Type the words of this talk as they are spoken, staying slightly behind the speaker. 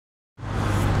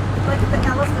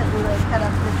supposed to do like cut up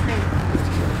the tree.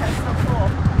 That's so cool.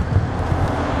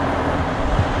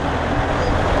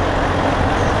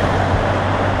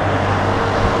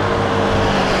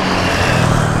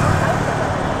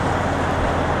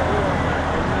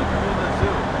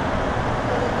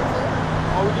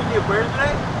 Oh, we didn't get birds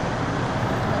today?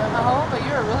 No, but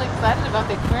you were really excited about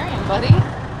the aquarium, buddy.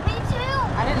 Me too.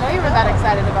 I didn't know you were that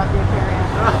excited about the aquarium.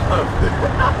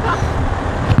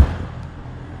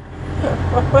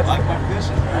 Like my fishes,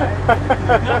 right?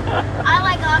 I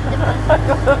like octopus.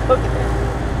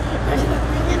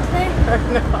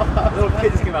 Little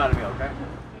kid just came out of me, okay?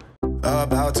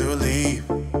 About to leave,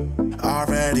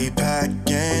 already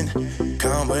packing.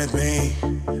 Come with me,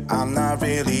 I'm not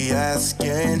really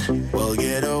asking. We'll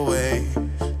get away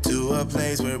to a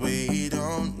place where we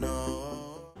don't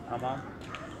know. Mom,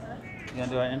 you gonna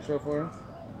do an intro for us?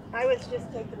 I was just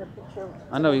taking a picture.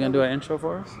 I know, you gonna do an intro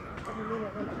for us?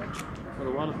 For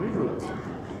the Wallace Reboot.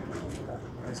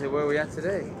 I say, where are we at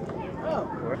today? Oh.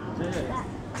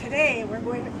 Today we're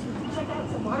going to check out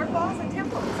some waterfalls and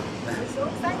temples. We're so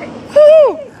excited.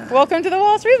 Woo! Welcome to the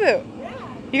Wallace Reboot. Yeah.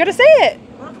 You gotta say it.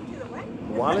 Welcome to the what?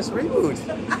 Wallace Reboot.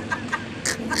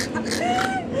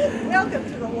 Welcome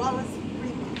to the Wallace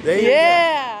Reboot. There you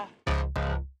Yeah.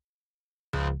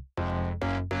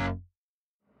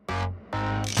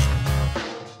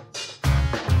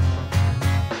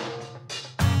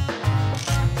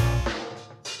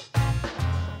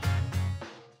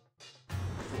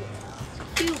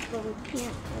 Cute, but we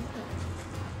can't.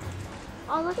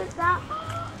 Oh, look at that.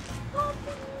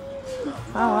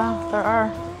 Oh wow, there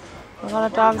are a lot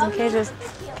of dogs in cages.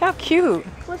 Look how cute.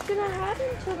 What's gonna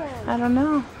happen to them? I don't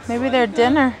know. Maybe they're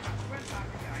dinner.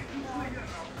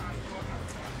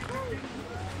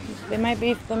 They might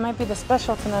be the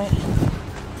special tonight.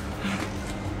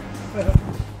 I'm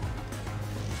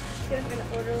gonna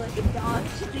order like a dog.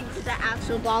 She thinks it's an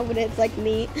actual dog, but it's like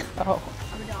meat. Oh,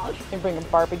 I'm a dog. they bring a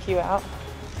barbecue out.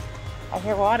 I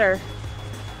hear water.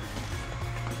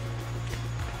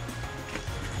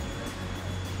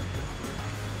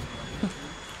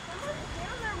 Someone's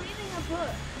down there reading a book.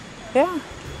 Yeah.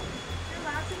 You're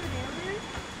allowed to go down there?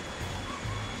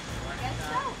 I guess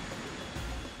so.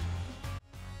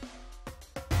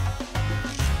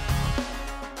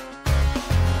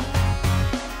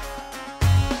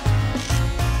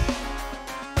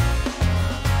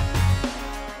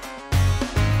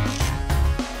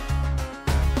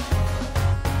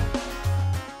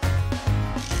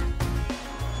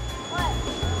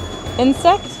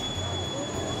 Insect?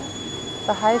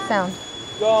 The high sound.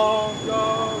 Go,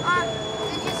 go.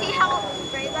 Did you see how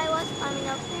brave I was climbing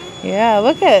up there? Yeah,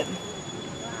 look at.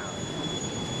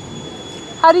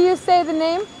 How do you say the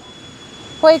name?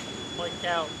 Hoi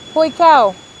cow. Hoi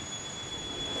cow.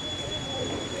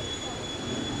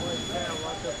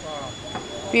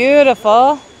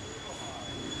 Beautiful.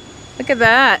 Look at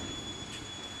that.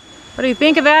 What do you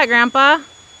think of that, Grandpa?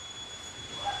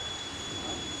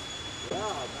 Yeah,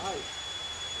 nice.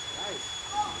 Nice.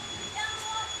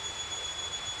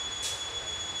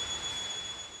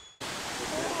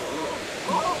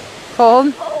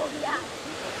 Cold? Oh, yeah.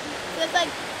 It's like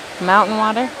Mountain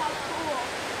water?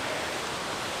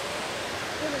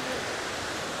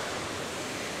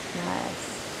 Nice.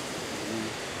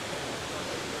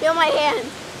 feel my hand.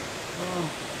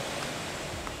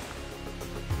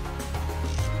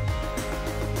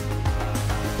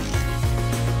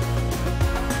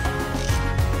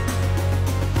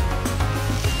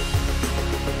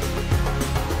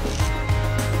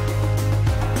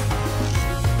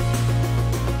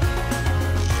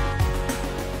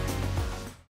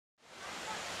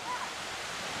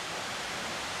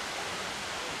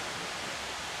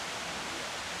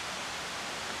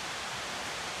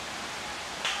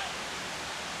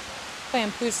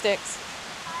 Playing poo sticks.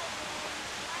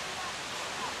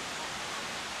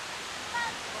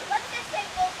 Let's just take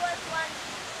both first one.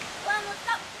 Come on, let's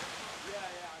go.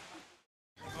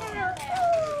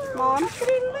 Mom?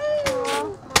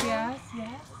 Yes,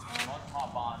 yes.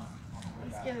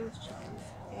 Let's give him his chicken.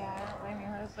 Yeah, I don't blame you.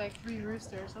 There's like 3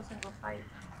 roosters. Those things will fight.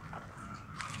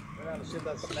 I'm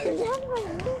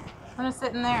gonna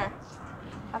sit in there.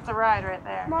 That's a ride right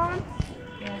there. Mom?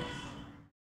 Yeah.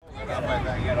 You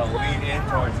gotta lean in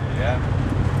towards it, yeah?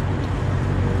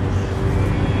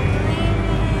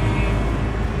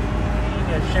 You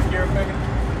gotta shift your Megan.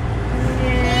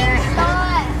 It's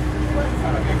not. I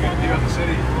don't think you're gonna do it in the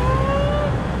city. You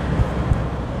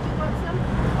want some?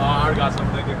 Oh, I already got some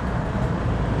thinking.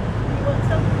 You want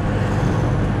some?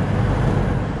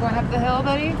 Going up the hill,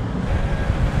 buddy?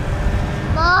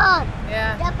 Mom!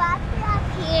 Yeah. The bathroom up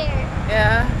here.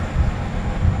 Yeah.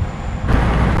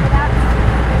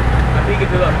 I think it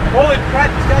to the... Holy crap,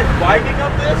 this guy's winding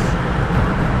up this?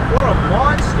 What a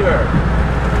monster!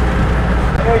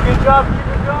 Hey, good job, keep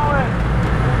it going!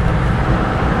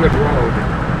 Good road.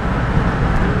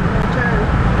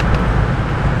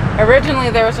 Originally,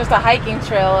 there was just a hiking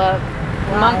trail up,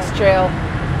 Monk's Trail.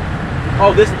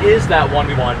 Oh, this is that one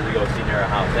we wanted to go see near our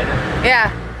house, isn't it?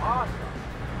 Yeah. Awesome.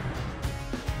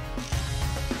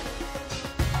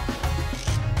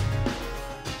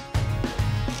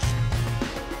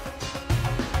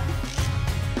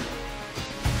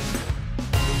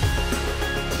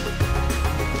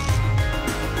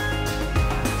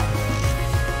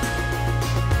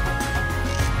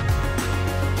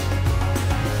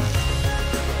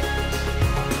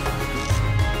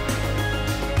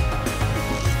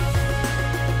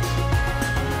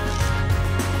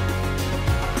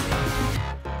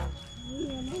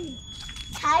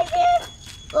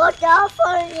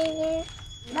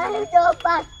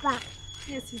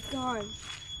 Yes, he's gone.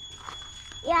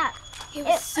 Yeah. It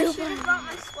was super. I should have brought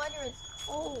my sweater. It's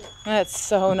cold. That's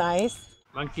so nice.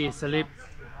 Monkey sleep.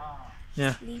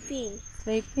 Yeah. Sleeping.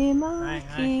 Sleepy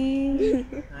monkey.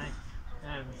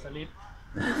 Sleep.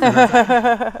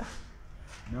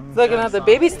 Looking at the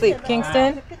baby sleep,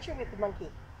 Kingston. A picture with the monkey.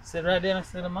 Sit right there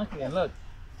next to the monkey and look.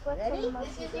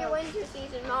 This is your winter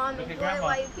season, Mom. Enjoy it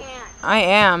while you can. I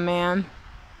am, man.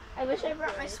 I wish I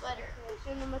brought my sweater.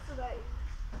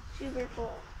 Super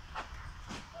cold.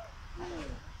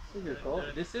 Super cold.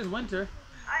 This is winter.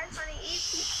 I just want to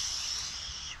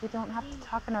eat. We don't have to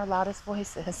talk in our loudest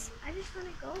voices. I just want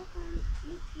to go home,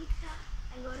 eat pizza,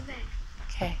 and go to bed.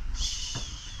 Okay.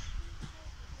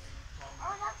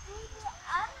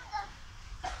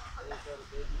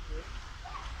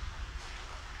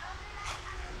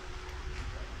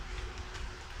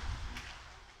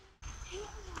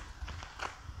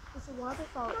 There's a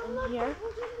waterfall in here.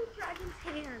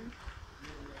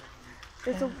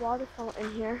 There's a waterfall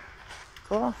in here.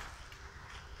 Cool.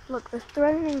 Look, they're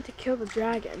threatening to kill the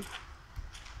dragon.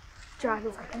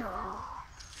 Dragon's like, no.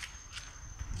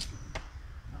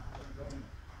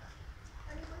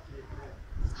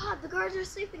 Stop, the guards are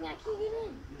sleeping. I can't get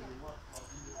in.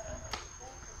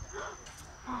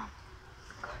 Mom,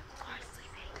 the guards are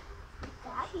sleeping.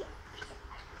 Daddy?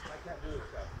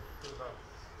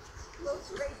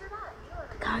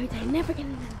 The guards are never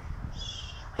getting in.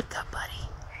 Wake up, buddy.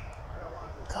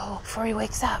 Go before he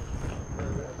wakes up.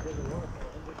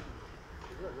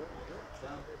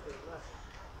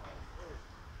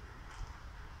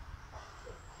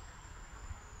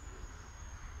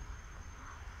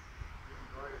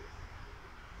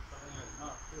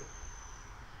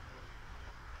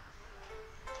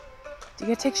 You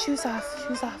gotta take shoes off.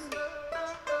 Shoes off.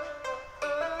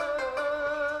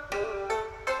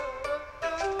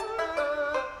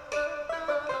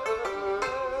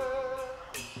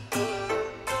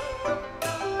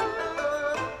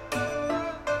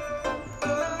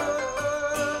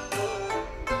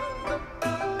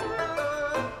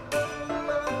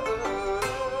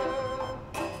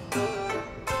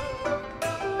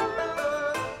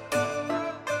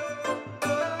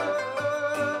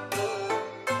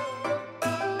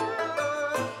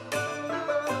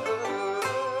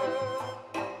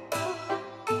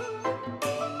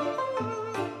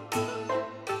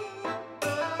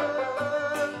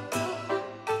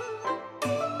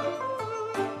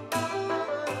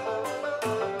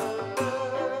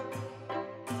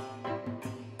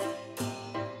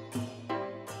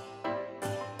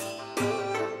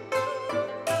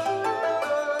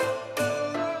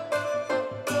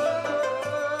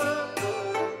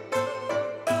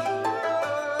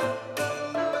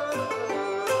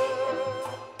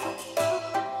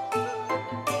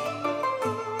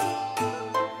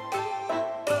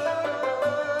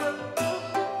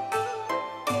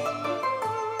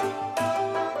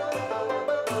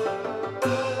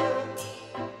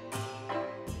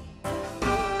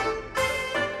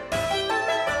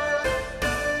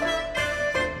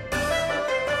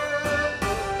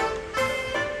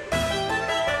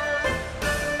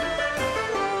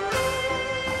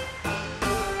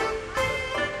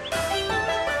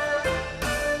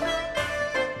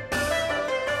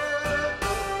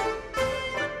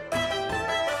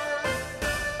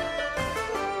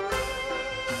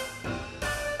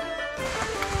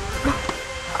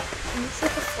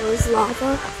 There's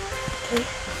lava. Okay.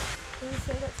 Can you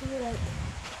say that to me like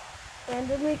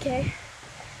randomly, okay?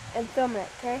 And film it,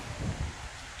 okay?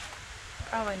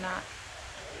 Probably not.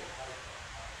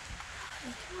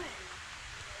 Do it.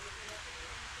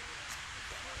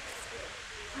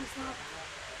 There's lava.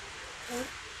 Okay?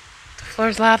 The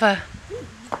floor's lava.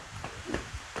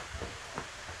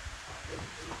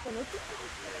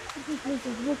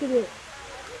 Look at it.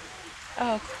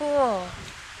 Oh, cool.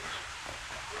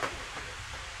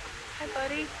 Hi,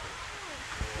 buddy.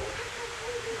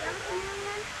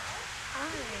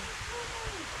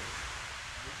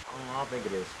 I don't think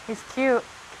it is. He's cute.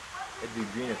 It'd be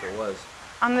green if it was.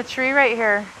 On the tree right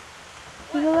here.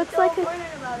 He looks like a...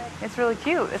 It's really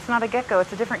cute. It's not a gecko.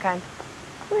 It's a different kind.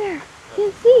 Where?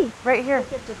 Can't see. Right here.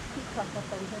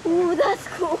 Ooh, that's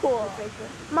cool.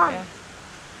 Mom. Yeah.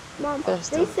 Mom, There's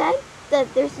they the- said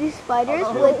that there's these spiders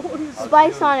with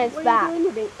spikes on its back.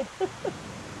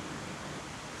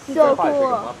 So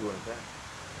cool.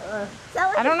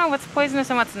 I don't know what's poisonous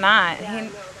and what's not.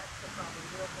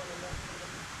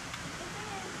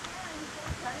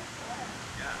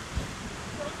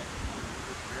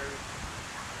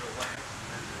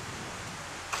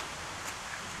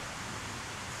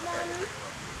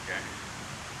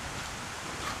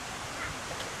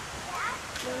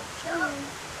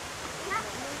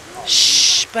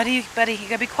 Shh, buddy, you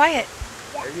gotta be quiet.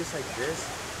 Areas like this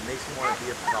makes me want to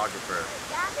be a photographer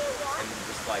and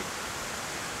just like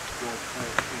go full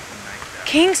freaking night there.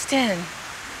 Kingston.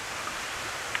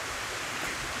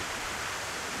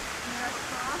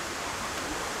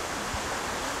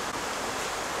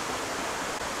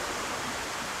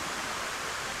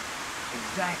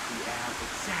 Exactly, Ab,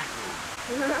 exactly.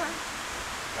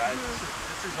 Guys,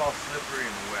 this is all slippery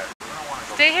and wet. We don't want to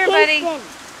go. Stay here, buddy.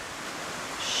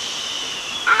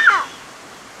 Ah!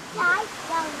 Guys,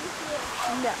 down here.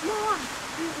 No. Mom,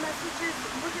 these messages,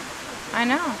 look at this one. I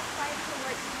know. Try to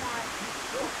like not.